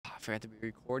forgot to be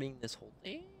recording this whole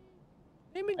thing.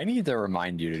 I need to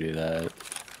remind you to do that.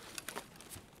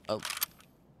 Oh.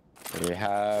 We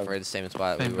have... We're at the same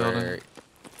spot Same we were. building.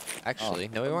 Actually,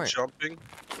 no, we weren't. Jumping.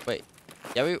 Wait.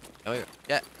 Yeah,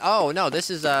 yeah. Oh no, this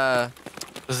is This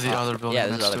is the other building. Yeah,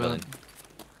 this is next the other to it.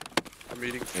 building. I'm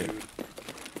eating food.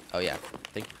 Oh yeah.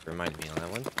 Thank you for reminding me on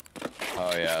that one.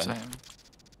 Oh yeah. Same.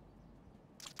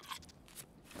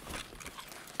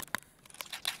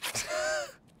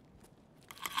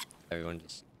 Everyone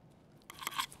just.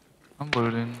 I'm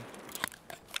looting.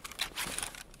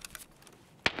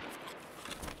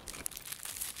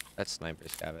 That's sniper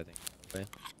scab, I think. Okay.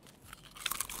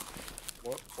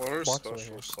 What are Box over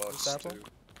special here. slots What's that do?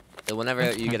 So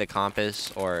whenever you get a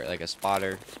compass or like a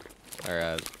spotter or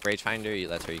a rangefinder,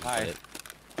 that's where you can Hi. put it.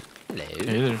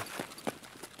 Hello.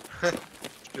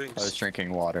 Either. I was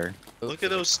drinking water. Look at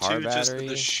those Car two just in battery.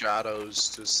 the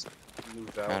shadows, just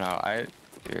move out. I know.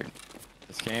 Dude,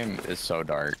 this game is so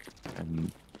dark.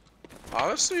 And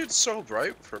Honestly, it's so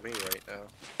bright for me right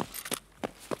now.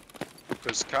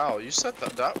 Because Kyle, you said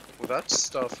that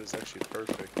stuff is actually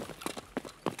perfect.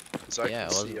 'Cause I Yeah, can I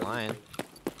wasn't see lying.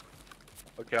 everything.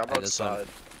 Okay, I'm Yeah, this one- outside.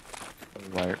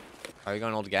 like, Are you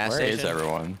going to the gas where station? is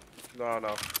everyone?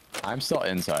 No. I'm still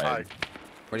inside. Hi.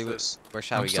 Where do you, This? where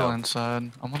shall I'm we still go?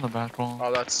 inside. I'm on the back wall.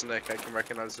 Oh, that's Nick. I can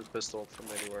recognize the pistol from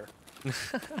anywhere.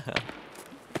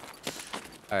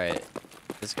 All right,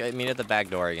 let's go meet at the back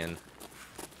door again.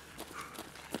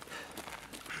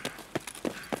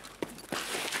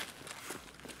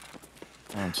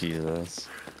 Oh Jesus.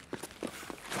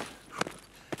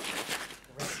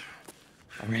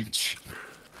 A wrench.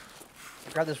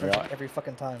 I grab this We wrench all- every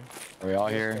fucking time. Are we all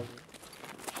here?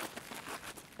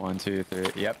 1, 2, 3.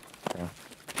 Yep. Yeah.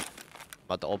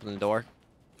 About to open the door.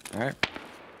 All right.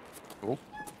 Cool.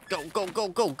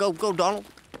 Go, Donald.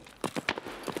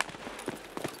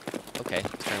 Okay,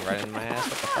 it's turning right into my ass.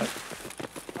 What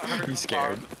the fuck? He's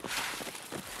scared.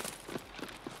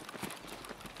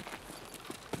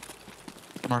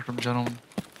 Markham gentlemen.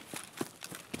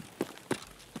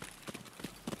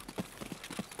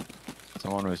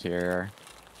 Someone was here.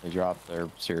 They dropped their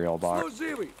cereal box.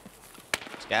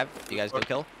 Scab, you guys go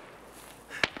kill?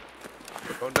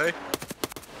 One day.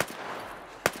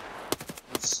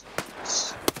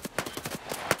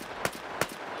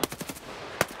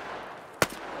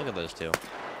 Look at those two.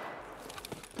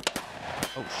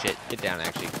 Oh shit, get down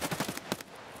actually.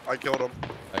 I killed him.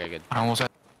 Okay, good. I almost had.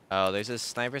 Oh, there's this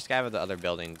sniper scab at the other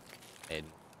building. Hey,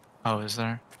 Oh, is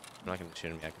there? I'm not gonna shoot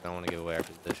him yet because I don't want to give away our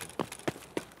position.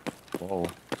 Whoa.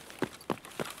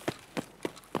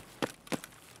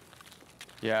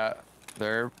 Yeah,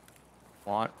 they're...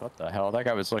 What the hell? That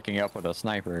guy was looking up with a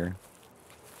sniper.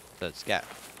 The scab.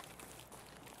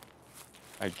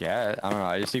 I get. I don't know.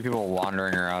 I just see people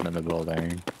wandering around in the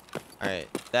building. Alright,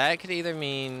 that could either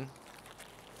mean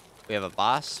we have a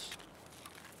boss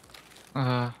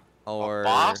or... A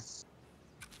boss?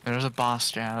 There's a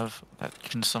boss Jav that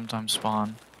can sometimes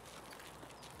spawn.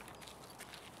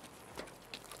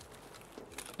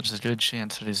 There's a good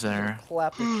chance that he's there.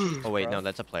 Clap your cheeks, Oh wait, bro. no,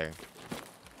 that's a player.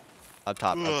 Up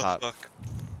top, up top. Fuck.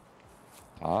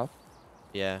 Top?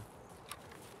 Yeah.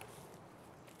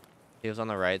 He was on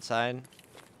the right side.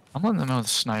 I'm letting them know the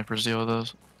snipers deal with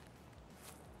those.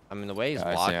 I mean, the way he's Yeah,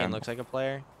 I see walking him. looks like a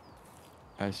player.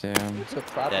 I see him. It's a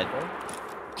clap, Dead. bro.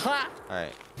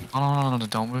 Alright. Oh, no,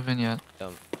 don't move in yet. Yeah.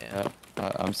 Yep.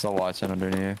 I'm still watching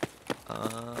underneath.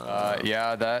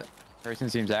 Yeah, that person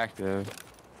seems active.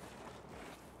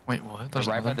 Wait, what? They're There's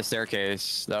right by another? the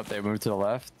staircase. Up, they moved to the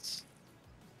left.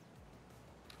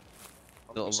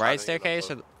 The I'm right deciding staircase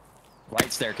or about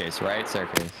Right staircase, right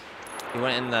staircase. he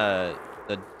went in the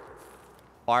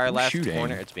far Who's left shooting?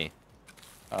 corner? It's me.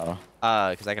 Oh.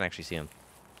 Because I can actually see him.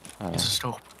 It's a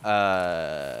scope.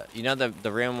 You know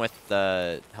the room with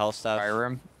the health stuff? Fire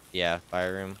room? Yeah,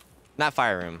 fire room. Not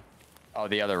fire room. Oh,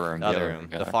 the other room. The other room.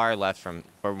 yeah. The far left from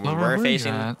where we Where were you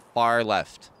facing. at? Far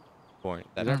left. Corner. Is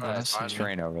That there That's a fine.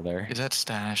 train over there? Is that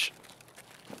stash?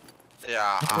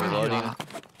 Yeah, Reloading.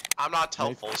 I'm not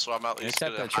helpful, so I'm at least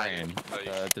Except gonna the train.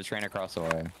 hide. The train across the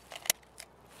way.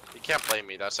 You can't blame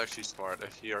me. That's actually smart.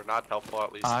 If you're not helpful,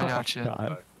 at least. I got you.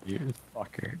 God, you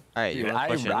fucker. Alright, you Dude, wanna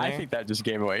push in I there? think that just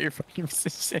gave away your fucking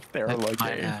position there, I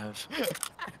looking. have.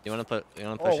 You wanna push Oh,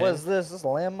 in? what is this? This is a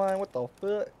landmine? What the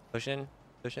fuck? Push in?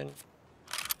 Push in?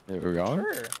 There we go.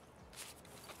 Sure.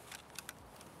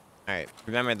 Alright,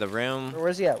 remember the room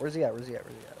Where's he at? Where's he at? Where's he at?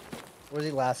 Where's he at? Where's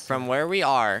he last? from seen? where we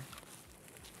are.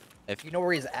 If You know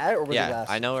where he's at, or where's he yeah, last?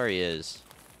 I know where he is.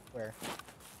 Where?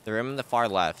 The room in the far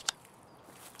left.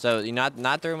 So you not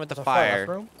the room with the The fire. left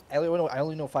room? I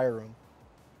only know fire room.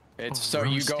 It's Oh, so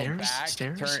room you go stairs? back.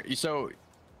 Stairs? So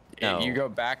No. You go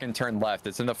back and turn left.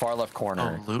 It's in the far left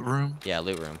corner. Oh, loot room. Yeah,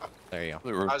 loot room. There you go.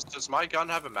 Loot room. Does my gun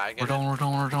have a mag in We're it? going. We're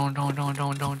going. We're going. Going. Going.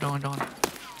 Going. Going. Going. Going.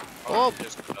 Oh.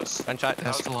 Yes, it does. Gunshot.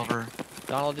 That's the lover.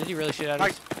 Donald, did you really shoot at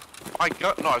us? My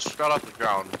gun, no, I just got off the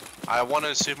ground. I wanted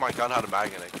to see if my gun had a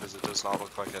mag in it, because it does not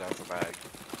look like it has a mag.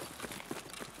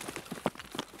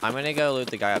 I'm gonna go loot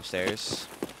the guy upstairs.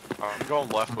 I'm going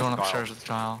left I'm with going Kyle. upstairs with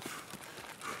Kyle.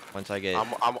 Once I get.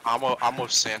 I'm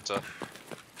with Santa.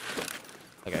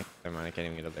 Okay, never mind. I can't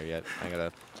even get up there yet. I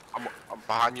gotta. I'm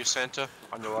behind you, Santa,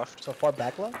 on your left. So far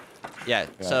back left? Yeah.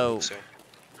 Yeah. So, See.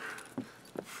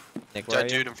 Nick, where are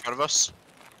That you? dude in front of us.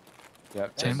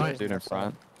 Yep. Same There's way. a dude in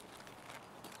front.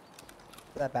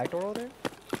 That back door over there?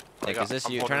 Nick, Yeah, is this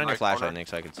I'm you? holding Turn on my your flashlight, corner. Nick,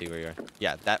 so I can see where you are.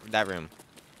 Yeah, that room.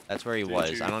 That's where he Did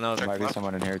was. you I don't know if check Might be left?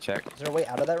 someone in here. Check. Is there a way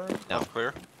out of that room? No. Left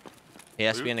clear. he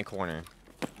has to Loot? be in a corner.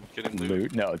 I'm getting loot.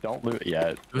 Loot? No, don't loot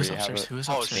yet. Who is We have upstairs? it. Who is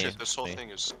Oh upstairs? shit, this whole Me. thing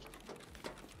is...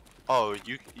 Oh,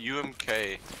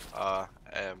 UMK,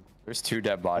 There's 2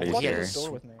 dead bodies Walk in here. this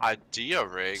door with me. idea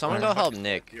rig. Someone Where? go help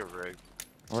Nick. Idea rig.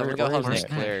 Someone go help where's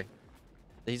Nick Nick? clear.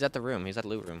 He's at the room. He's at the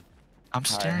loot room. I'm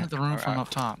staring at the room from Alright. up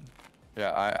top.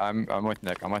 Yeah, I'm with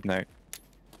Nick. I'm with Nick.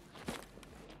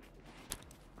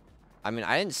 I mean,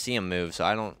 I didn't see him move, so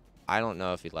I don't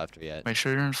know if he left or yet. Make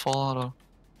sure you're in full auto.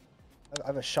 I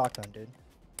have a shotgun, dude.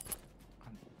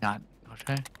 Not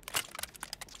okay.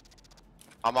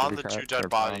 I'm on Should the we 2 try- dead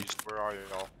try bodies. Where are you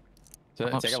all? So,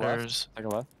 I'm take a left. upstairs. Take a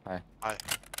left. Hi.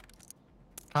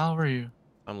 Kyle, where are you?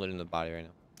 I'm looting the body right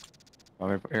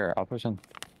now. Here, I'll push in.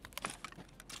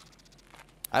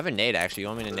 I have a nade actually. You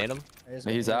want me to nade him?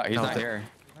 He's out. He's No, not the- here.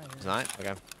 He's not.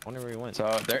 Okay. I wonder where he went.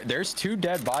 So there's 2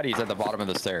 dead bodies at the bottom of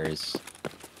the stairs.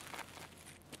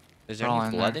 Is there They're all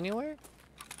any in blood there. anywhere?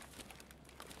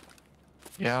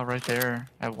 Yeah, right there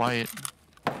at white.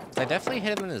 I definitely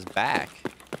hit him in his back.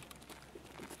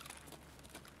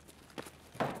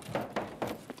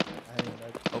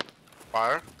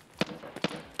 Fire?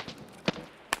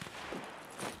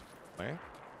 Where?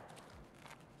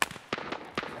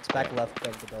 It's back left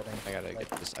of the building. I gotta like, get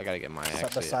this. I gotta get my si-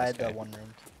 actually. beside this the guy. one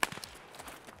room.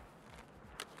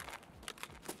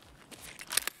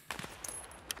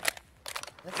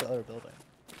 That's the other building.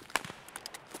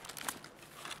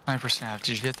 9%.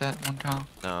 Did you get that one, Kyle?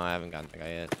 No, I haven't gotten the guy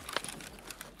yet.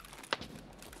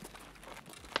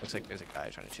 Looks like there's a guy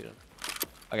trying to shoot him.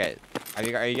 Okay,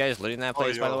 are you guys looting that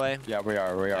place, by the yo. way? Yeah, we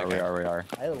are. We are. We Okay. are. We are.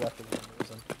 I had left of the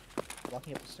reason.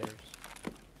 Walking up the stairs.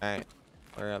 Alright,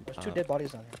 we're up. There's 2 dead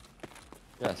bodies down here.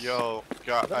 Yes. Yo,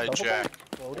 got Is that double Jack.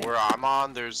 Loading? Where I'm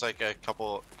on, there's like a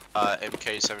couple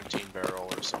MK17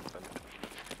 barrel or something.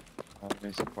 Let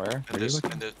me see where? And Where are you this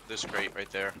looking? and this crate right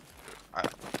there.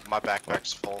 My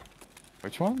backpack's full.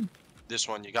 Which one? This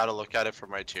one, you gotta look at it from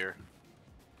right here.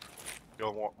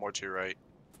 Go more to your right.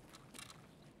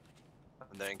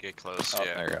 And then get close, Oh,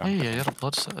 yeah. there you go. Hey, I got a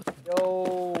blood set.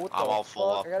 Yo, what the I'm all fuck? full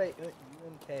up. I got a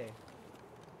UMK.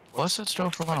 Blood sets go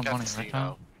for a lot of Like money, at right Casino.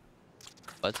 now.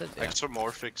 What's it? Yeah.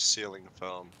 Exomorphic ceiling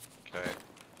film. Okay.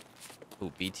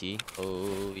 Ooh, BT.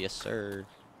 Oh, yes, sir.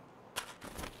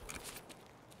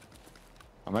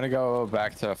 I'm gonna go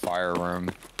back to fire room.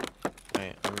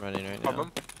 Alright, I'm running right now.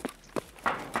 Problem?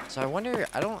 So I wonder.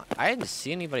 I didn't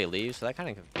see anybody leave, so that kind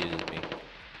of confuses me.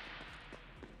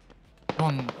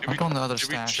 I'm going the other Did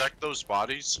we stash. check those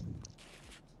bodies?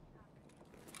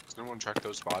 Does anyone check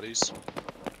those bodies?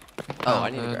 Oh,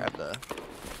 I need to good. grab the.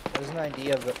 There's an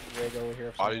idea of the rig over here.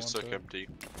 If Bodies someone look wants it.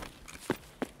 empty.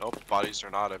 Nope, bodies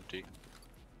are not empty.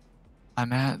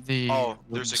 I'm at the Oh, wooden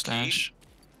there's a key? stash.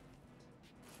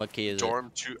 What key is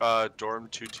Dorm 22. it?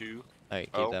 Alright, keep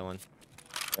oh. that one.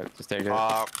 Just take it.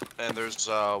 And there's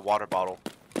a water bottle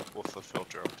with the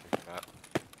filter. I'm taking that.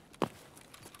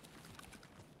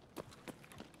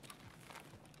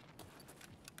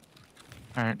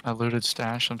 Alright, I looted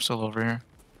stash. I'm still over here.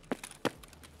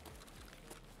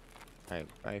 Alright,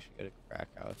 probably should get a crack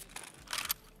out.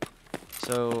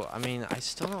 So, I mean, I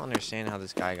still don't understand how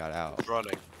this guy got out. It's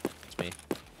running. It's me.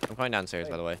 I'm going downstairs,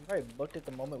 by the way. You probably looked at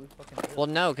the moment we fucking did. Well,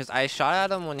 no, because I shot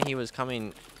at him when he was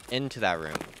coming into that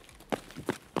room.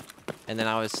 And then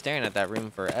I was staring at that room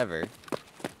forever.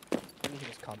 Maybe he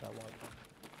just combat logged.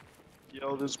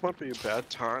 Yo, this might be a bad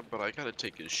time, but I gotta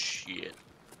take his shit.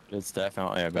 It's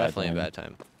definitely a bad Definitely time. a bad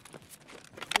time.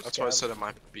 That's why I said it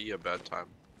might be a bad time.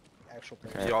 Actual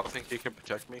Okay. Y'all think you can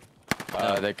protect me?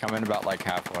 They come in about like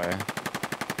halfway.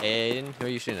 Aiden, who are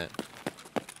you shooting at?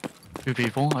 2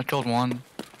 people. I killed one.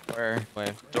 Where?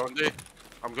 Where? Don't they?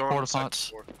 I'm going Porta on the second pots.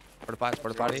 floor. Porta pots,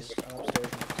 porta potties? I'm upstairs,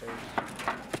 I'm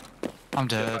upstairs. I'm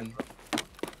dead.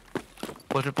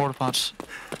 What did porta pots?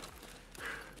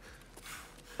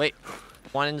 Wait.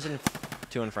 One is in,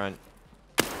 2 in front.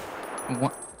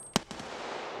 What?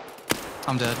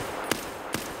 I'm dead.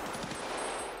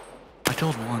 I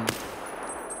killed one.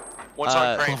 One's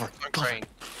on crane. Glover, One's on Glover. crane.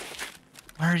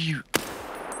 Where are you?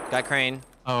 Got crane.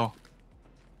 Oh.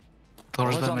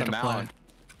 Glover's One's been on made the to play. mound.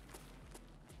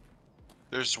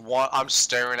 There's one. I'm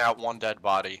staring at one dead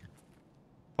body.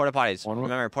 Porta potties. One-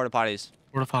 Remember, porta potties.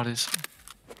 Porta potties.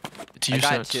 It's you I got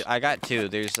sets. two. I got two.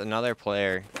 There's another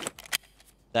player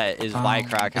that is by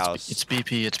crack house. It's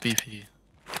BP. It's BP.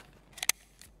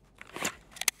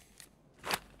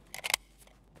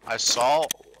 I saw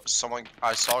someone.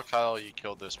 I saw Kyle. You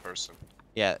killed this person.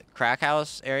 Yeah, crack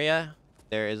house area.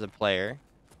 There is a player.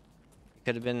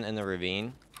 Could have been in the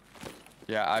ravine.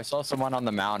 Yeah, I saw someone on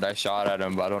the mound. I shot at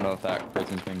him, but I don't know if that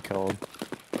person's been killed.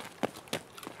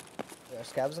 Are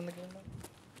scabs in the game now?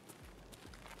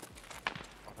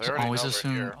 They So already always know we're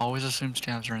assume. here. Always assume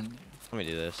scabs are in. Let me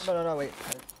do this. No, wait.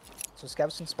 So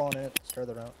scabs can spawn in at the start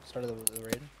of the round, start of the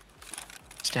raid.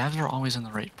 Scabs are always in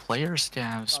the raid. Player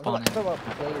scabs spawn I'm talking in.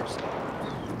 about player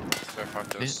scabs. There, fuck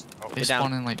this. Oh, They Get down.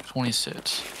 spawn in like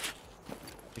 26.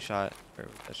 You shot. Or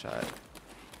a shot.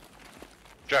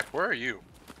 Jack, where are you?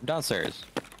 I'm downstairs.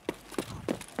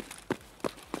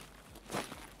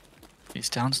 He's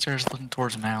downstairs looking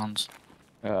towards mounds.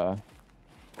 Are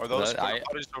those I-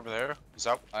 bodies over there? Is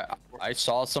that? I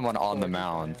saw someone on the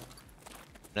mound.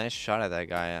 Nice shot at that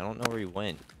guy. I don't know where he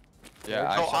went. Yeah,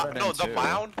 I No, shot at him no, the too.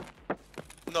 mound.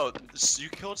 No, you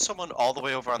killed someone all the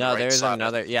way over on the No, right there's side.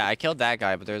 another. Yeah, I killed that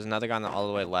guy, but there's another guy on the all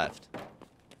the way left.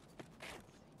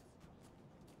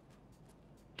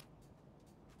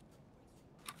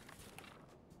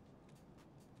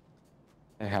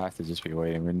 They have to just be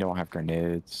waiting. We don't have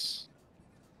grenades.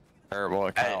 Or well,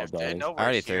 Hey, Kyle if they does. know I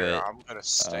already we're threw here, it. I'm gonna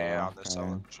stay Oh, on this okay.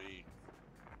 LMG.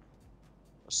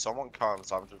 If someone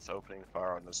comes, I'm just opening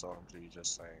fire on this LMG,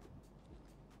 just saying.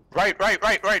 Right.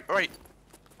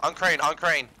 On crane.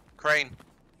 Crane.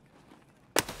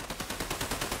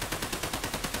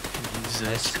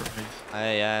 Jesus Christ.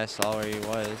 I saw where he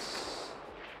was.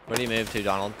 Where do you move to,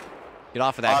 Donald? Get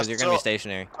off of that, because you're gonna be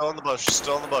stationary. Still in the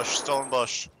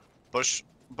bush.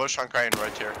 Bush on crane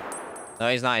right here. No,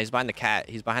 he's not. He's behind the cat.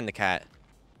 He's behind the cat.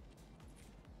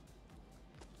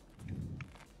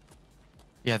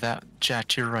 Yeah, that Jack,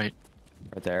 to your right.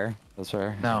 Right there. That's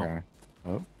where. No. Okay.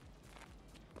 Oh.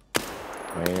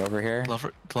 Way over here.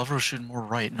 Glover was shooting more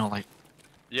right. No, like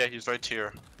Yeah, he's right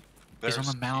here. he's on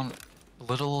the mound, a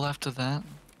little left of that.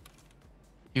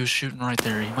 He was shooting right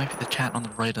there. He might be the cat on the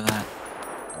right of that.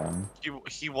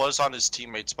 He was on his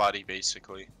teammate's body,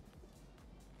 basically.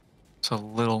 So a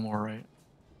little more right.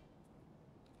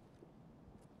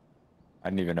 I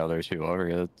didn't even know there was people over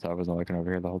here. So I wasn't looking over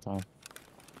here the whole time.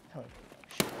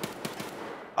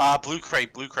 Blue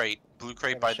crate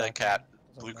by that cat.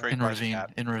 Blue crate In by the ravine.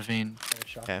 cat. In ravine.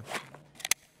 Okay.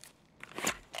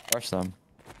 Rush them.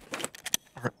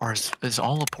 Is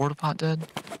all the porta pot dead?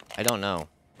 I don't know.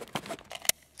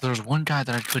 There's one guy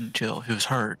that I couldn't kill who was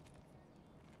hurt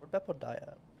Where'd Beppo die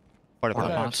at? Porta Porta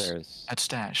potty. potty. Upstairs. at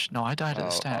stash. No, I died at the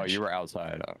stash. Oh, you were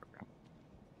outside. Oh.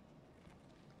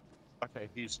 Okay,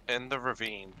 he's in the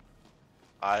ravine.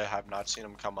 I have not seen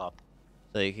him come up.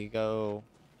 So you could go.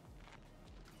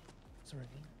 It's a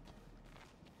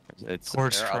ravine. It's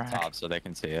Towards they're up crack. top, so they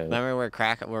can see it. Remember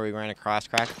where we ran across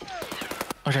crack?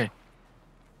 Okay.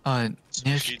 She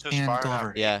Nick just and fired at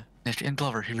Glover. me. Yeah. Nick and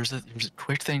Glover, here's a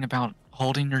quick thing about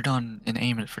holding your gun and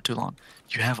aiming it for too long.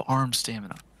 You have arm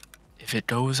stamina. If it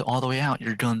goes all the way out,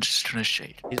 your gun's just gonna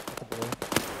shake. The blue.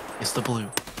 It's the blue.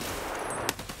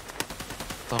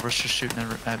 Glover's just shooting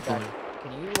at blue.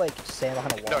 Can you like stand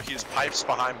behind a wall? No, he's pipes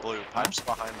behind blue. Pipes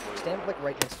behind blue. Stand like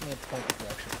right next to me and point the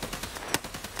direction.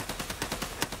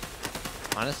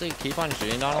 Honestly, keep on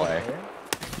shooting, Donald. Away. There?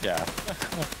 Yeah.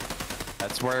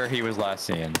 That's where he was last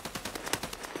seen.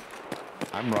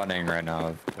 I'm running right now.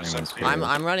 if anyone's curious.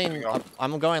 I'm running.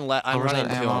 I'm going left. I'm Where's running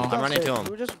that to him. ammo? I'm running to You him.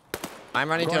 were just I'm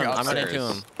running to going him. I'm running to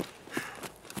upstairs.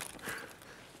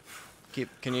 him.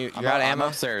 Can you? I'm You're out of I'm ammo.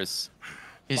 upstairs.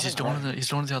 He's going to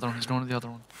the other one. He's going to the other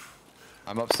one.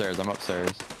 I'm upstairs. I'm upstairs.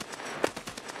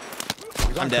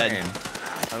 I'm dead. Crane.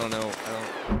 I don't know.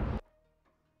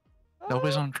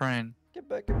 Nobody's on train. get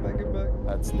back.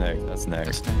 That's Nick. That's Nick.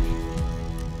 That's Nick.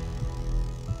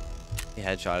 He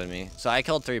headshotted me. So I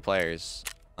killed 3 players.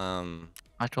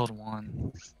 I killed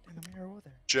one. In the mirror over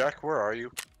there. Jack, where are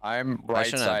you? I'm I right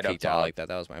shouldn't have side up peeked out top. like that.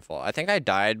 That was my fault. I think I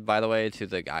died, by the way, to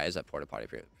the guys at Porta Potty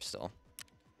still.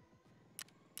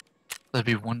 There'd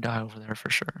be one guy over there for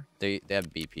sure. They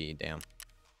have BP. Damn.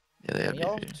 Yeah, they have Are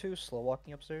y'all BP. two slow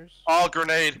walking upstairs? Oh,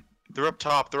 grenade! They're up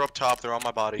top. They're on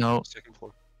my body. No. Second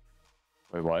floor.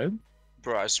 Wait, what?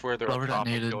 Bro, I swear they're Glover up top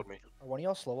and detonated. killed me. Are one of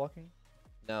y'all slow walking?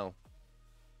 No.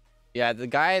 Yeah, the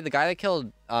guy that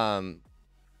killed Kyle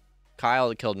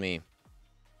that killed me.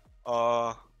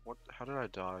 What? How did I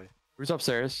die? Who's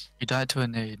upstairs? You died to a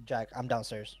nade. Jack, I'm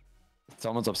downstairs.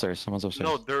 Someone's upstairs. Someone's upstairs.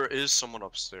 No, there is someone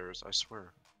upstairs. I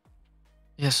swear.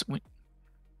 Yes, we.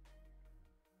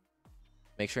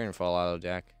 Make sure you don't fall out,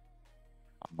 Jack.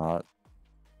 I'm not.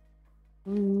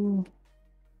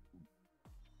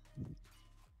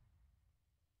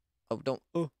 Oh, don't.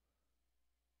 Oh.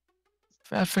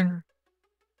 Fat finger.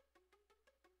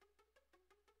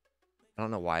 I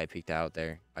don't know why I peeked out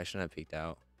there. I shouldn't have peeked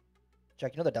out.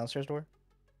 Jack, you know the downstairs door?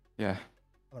 Yeah.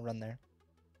 I'm gonna run there.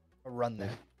 I'll run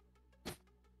there.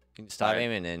 Can you stop Alright.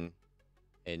 aiming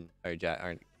or Jack?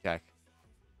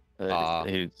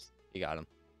 He's You got him.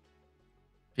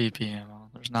 BP ammo.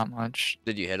 There's not much.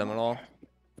 Did you hit him at all?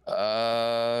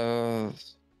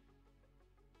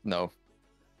 No.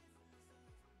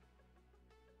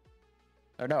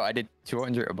 Oh no, I did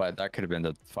 200, but that could have been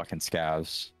the fucking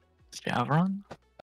scavs. Scav run?